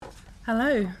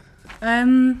Hello.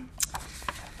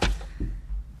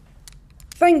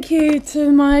 Thank you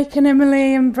to Mike and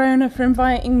Emily and Brona for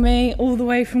inviting me all the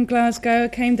way from Glasgow. I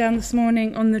came down this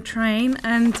morning on the train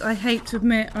and I hate to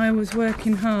admit I was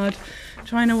working hard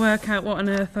trying to work out what on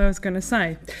earth I was going to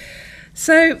say.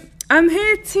 So I'm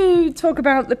here to talk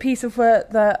about the piece of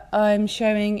work that I'm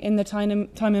showing in the Time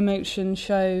and Motion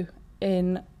show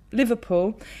in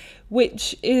Liverpool,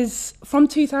 which is from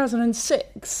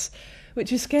 2006,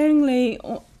 which is scaringly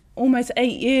almost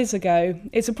 8 years ago.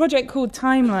 It's a project called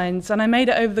Timelines, and I made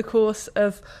it over the course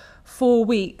of 4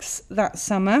 weeks that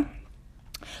summer.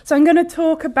 So I'm going to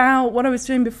talk about what I was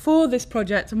doing before this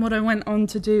project and what I went on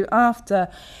to do after,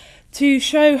 to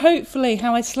show hopefully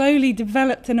how I slowly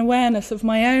developed an awareness of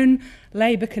my own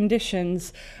labour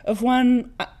conditions, of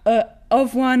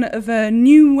a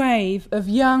new wave of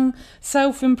young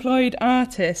self-employed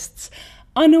artists,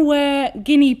 unaware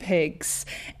guinea pigs,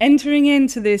 entering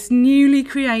into this newly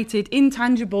created,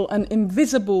 intangible and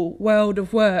invisible world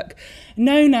of work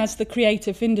known as the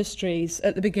creative industries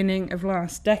at the beginning of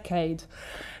last decade.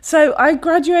 So I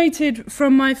graduated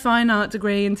from my fine art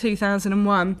degree in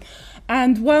 2001,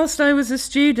 and whilst I was a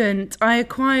student, I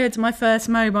acquired my first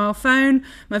mobile phone,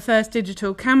 my first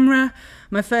digital camera,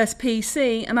 my first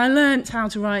PC, and I learnt how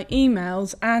to write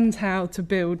emails and how to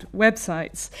build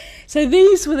websites. So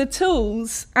these were the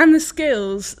tools and the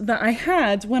skills that I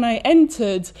had when I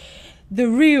entered the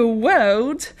real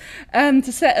world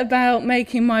to set about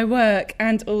making my work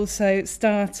and also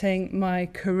starting my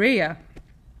career.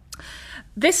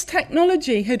 This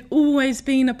technology had always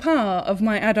been a part of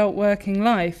my adult working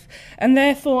life, and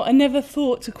therefore I never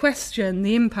thought to question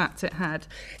the impact it had,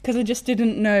 because I just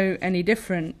didn't know any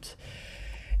different.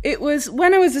 It was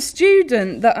when I was a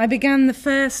student that I began the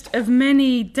first of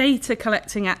many data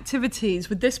collecting activities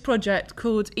with this project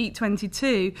called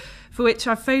Eat22, for which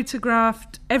I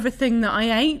photographed everything that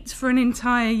I ate for an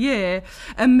entire year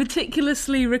and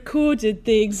meticulously recorded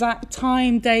the exact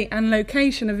time, date and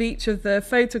location of each of the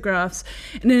photographs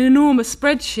in an enormous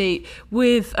spreadsheet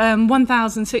with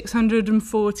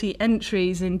 1,640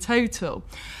 entries in total.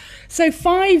 So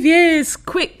 5 years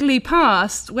quickly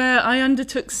passed where I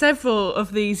undertook several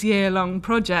of these year-long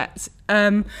projects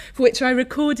for which I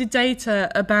recorded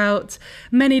data about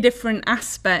many different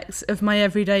aspects of my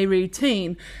everyday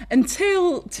routine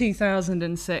until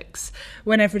 2006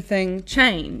 when everything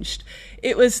changed.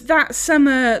 It was that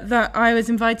summer that I was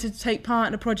invited to take part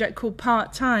in a project called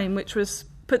Part-Time, which was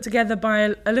put together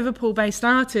by a Liverpool-based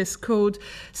artist called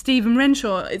Stephen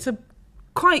Renshaw. It's a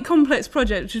quite complex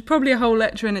project, which is probably a whole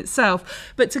lecture in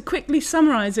itself, but to quickly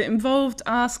summarise, it involved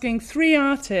asking 3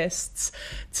 artists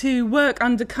to work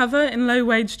undercover in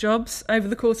low-wage jobs over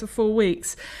the course of 4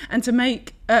 weeks and to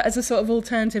make, as a sort of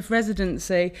alternative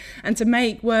residency, and to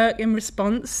make work in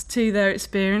response to their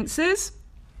experiences.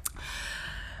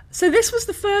 So this was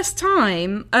the first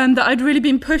time that I'd really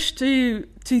been pushed to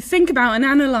think about and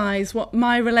analyse what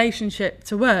my relationship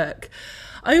to work.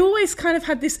 I always kind of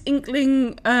had this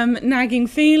inkling, nagging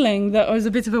feeling that I was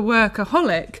a bit of a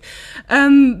workaholic,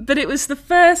 but it was the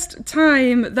first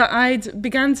time that I'd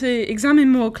begun to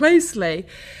examine more closely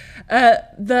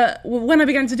that when I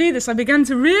began to do this, I began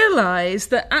to realise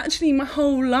that actually my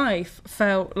whole life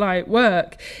felt like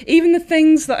work. Even the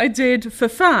things that I did for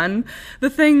fun, the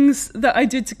things that I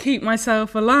did to keep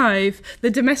myself alive, the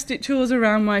domestic chores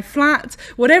around my flat,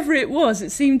 whatever it was,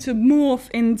 it seemed to morph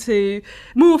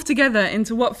together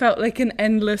into what felt like an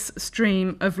endless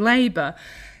stream of labour.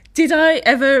 Did I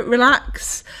ever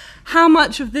relax? How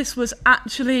much of this was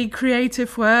actually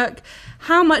creative work?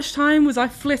 How much time was I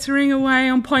flittering away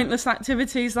on pointless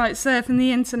activities like surfing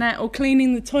the internet or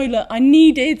cleaning the toilet? I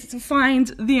needed to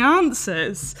find the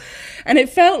answers. And it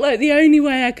felt like the only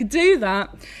way I could do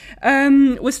that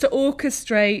was to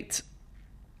orchestrate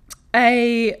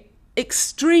a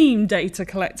extreme data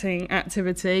collecting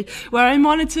activity where I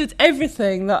monitored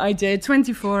everything that I did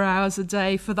 24 hours a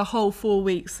day for the whole 4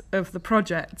 weeks of the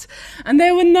project. And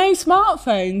there were no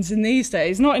smartphones in these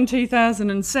days, not in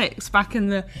 2006, back in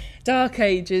the dark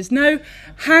ages, no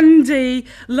handy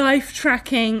life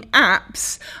tracking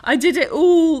apps. I did it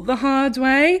all the hard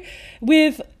way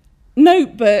with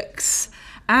notebooks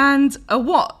and a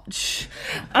watch,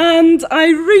 and I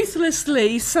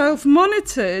ruthlessly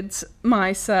self-monitored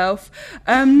myself,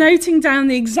 noting down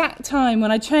the exact time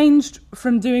when I changed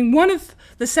from doing one of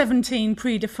the 17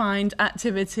 predefined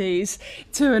activities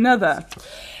to another.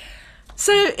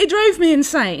 So it drove me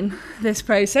insane, this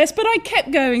process, but I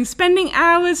kept going, spending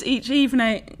hours each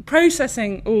evening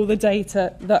processing all the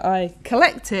data that I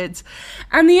collected.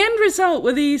 And the end result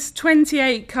were these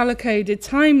 28 colour-coded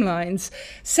timelines,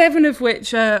 7 of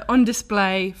which are on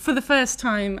display for the first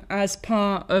time as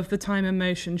part of the Time and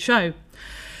Motion show.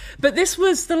 But this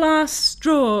was the last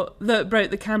straw that broke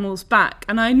the camel's back,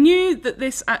 and I knew that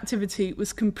this activity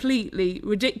was completely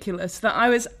ridiculous, that I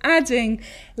was adding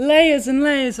layers and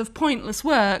layers of pointless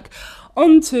work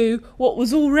onto what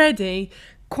was already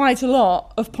quite a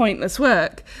lot of pointless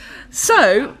work.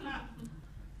 So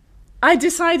I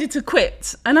decided to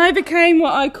quit, and I became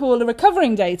what I call a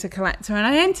recovering data collector, and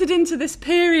I entered into this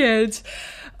period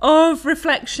of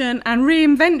reflection and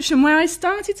reinvention where I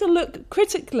started to look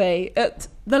critically at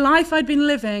the life I'd been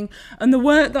living and the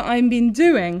work that I'd been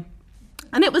doing.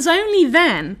 And it was only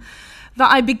then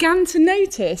that I began to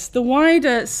notice the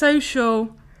wider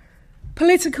social,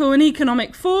 political and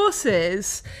economic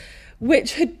forces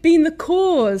which had been the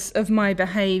cause of my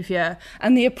behaviour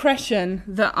and the oppression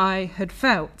that I had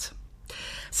felt.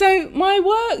 So my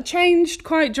work changed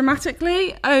quite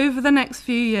dramatically over the next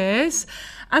few years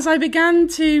as I began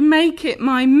to make it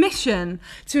my mission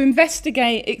to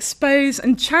investigate, expose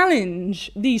and challenge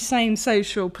these same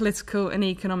social, political and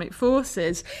economic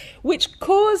forces which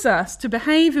cause us to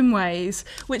behave in ways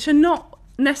which are not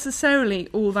necessarily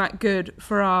all that good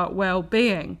for our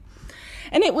well-being.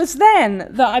 And it was then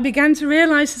that I began to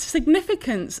realise the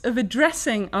significance of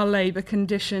addressing our labour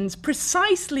conditions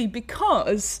precisely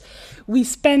because we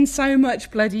spend so much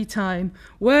bloody time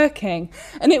working.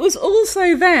 And it was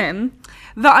also then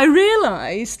that I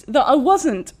realised that I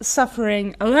wasn't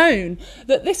suffering alone,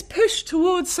 that this push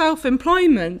towards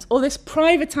self-employment or this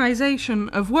privatisation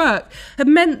of work had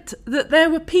meant that there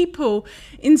were people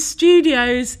in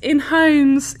studios, in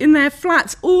homes, in their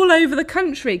flats all over the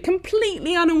country,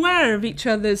 completely unaware of each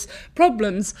other's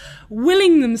problems,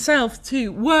 willing themselves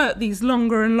to work these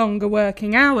longer and longer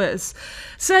working hours.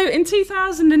 So in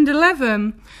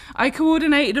 2011, I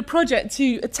coordinated a project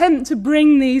to attempt to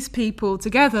bring these people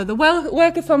together. The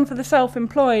Workathon for the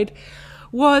Self-Employed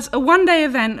was a one-day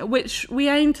event at which we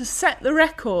aimed to set the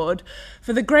record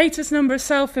for the greatest number of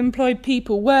self-employed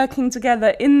people working together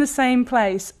in the same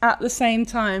place at the same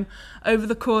time over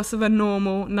the course of a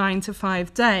normal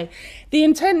 9-to-5 day. The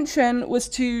intention was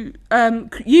to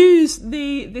use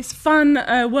this fun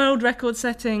world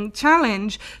record-setting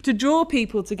challenge to draw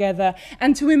people together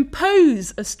and to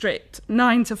impose a strict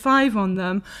 9-to-5 on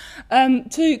them,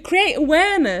 to create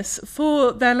awareness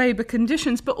for their labour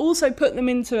conditions, but also put them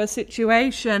into a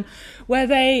situation where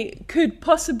they could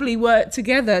possibly work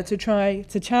together to try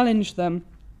to challenge them.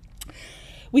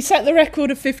 We set the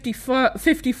record of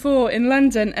 54 in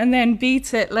London and then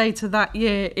beat it later that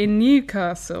year in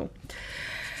Newcastle.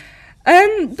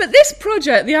 But this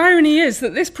project, the irony is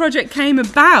that this project came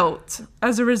about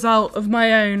as a result of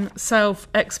my own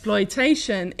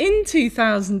self-exploitation. In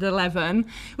 2011,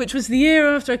 which was the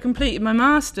year after I completed my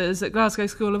Masters at Glasgow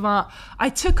School of Art, I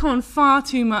took on far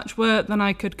too much work than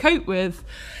I could cope with.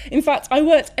 In fact, I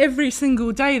worked every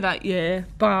single day that year,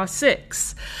 bar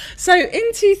 6. So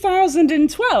in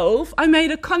 2012, I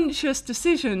made a conscious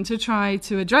decision to try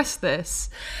to address this.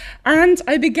 And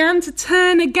I began to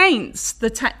turn against the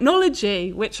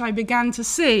technology which I began to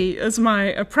see as my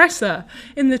oppressor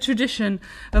in the tradition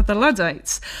of the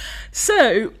Luddites.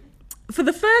 So, for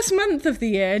the first month of the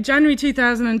year, January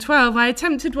 2012, I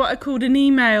attempted what I called an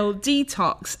email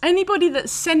detox. Anybody that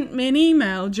sent me an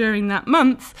email during that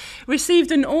month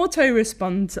received an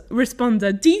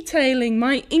autoresponder detailing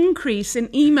my increase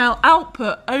in email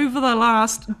output over the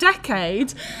last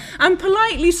decade and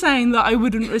politely saying that I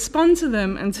wouldn't respond to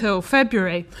them until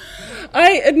February.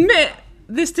 I admit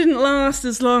this didn't last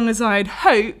as long as I'd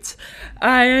hoped.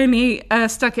 I only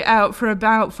stuck it out for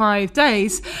about 5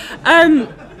 days.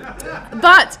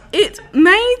 But it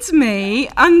made me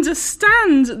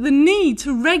understand the need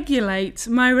to regulate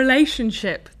my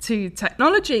relationship to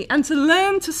technology and to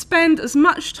learn to spend as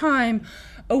much time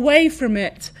away from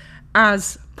it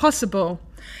as possible.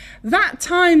 That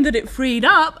time that it freed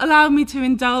up allowed me to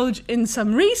indulge in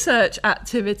some research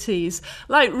activities,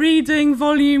 like reading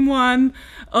Volume 1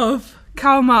 of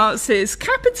Karl Marx's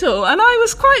Capital, and I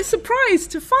was quite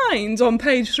surprised to find on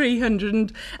page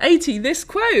 380 this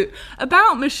quote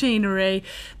about machinery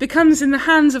becomes in the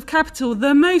hands of capital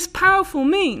the most powerful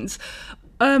means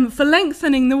for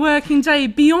lengthening the working day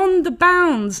beyond the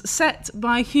bounds set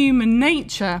by human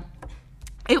nature.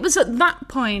 It was at that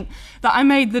point that I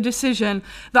made the decision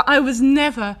that I was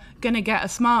never going to get a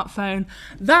smartphone.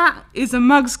 That is a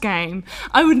mug's game.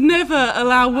 I would never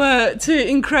allow work to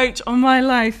encroach on my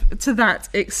life to that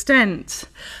extent.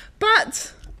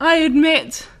 But I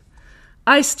admit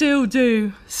I still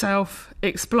do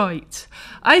self-exploit.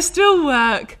 I still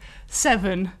work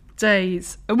 7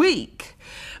 days a week.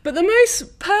 But the most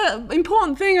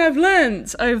important thing I've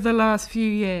learnt over the last few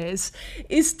years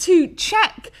is to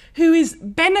check who is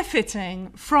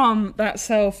benefiting from that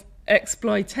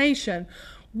self-exploitation.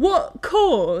 What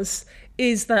cause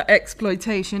is that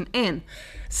exploitation in?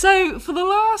 So for the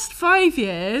last 5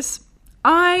 years,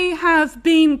 I have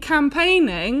been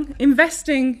campaigning,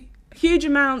 investing huge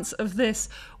amounts of this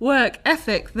work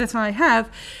ethic that I have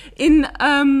in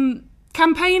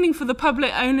campaigning for the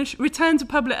return to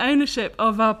public ownership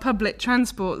of our public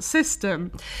transport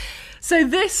system. So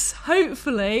this,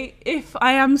 hopefully, if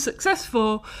I am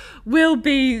successful, will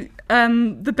be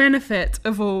the benefit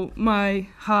of all my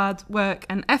hard work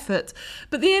and effort.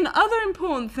 But the other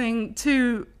important thing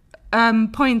to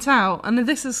point out, and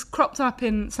this has cropped up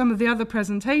in some of the other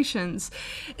presentations,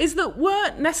 is that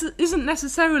work isn't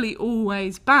necessarily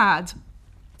always bad.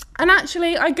 And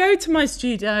actually, I go to my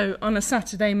studio on a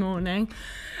Saturday morning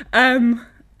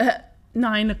at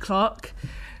 9 o'clock,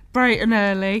 bright and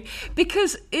early,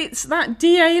 because it's that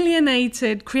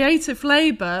de-alienated creative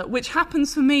labour which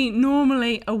happens for me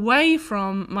normally away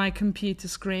from my computer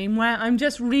screen, where I'm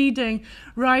just reading,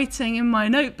 writing in my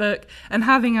notebook and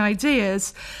having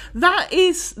ideas. That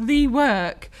is the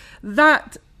work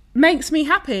that makes me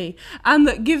happy and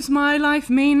that gives my life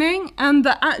meaning and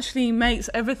that actually makes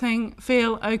everything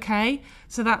feel okay.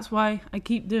 So that's why I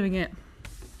keep doing it.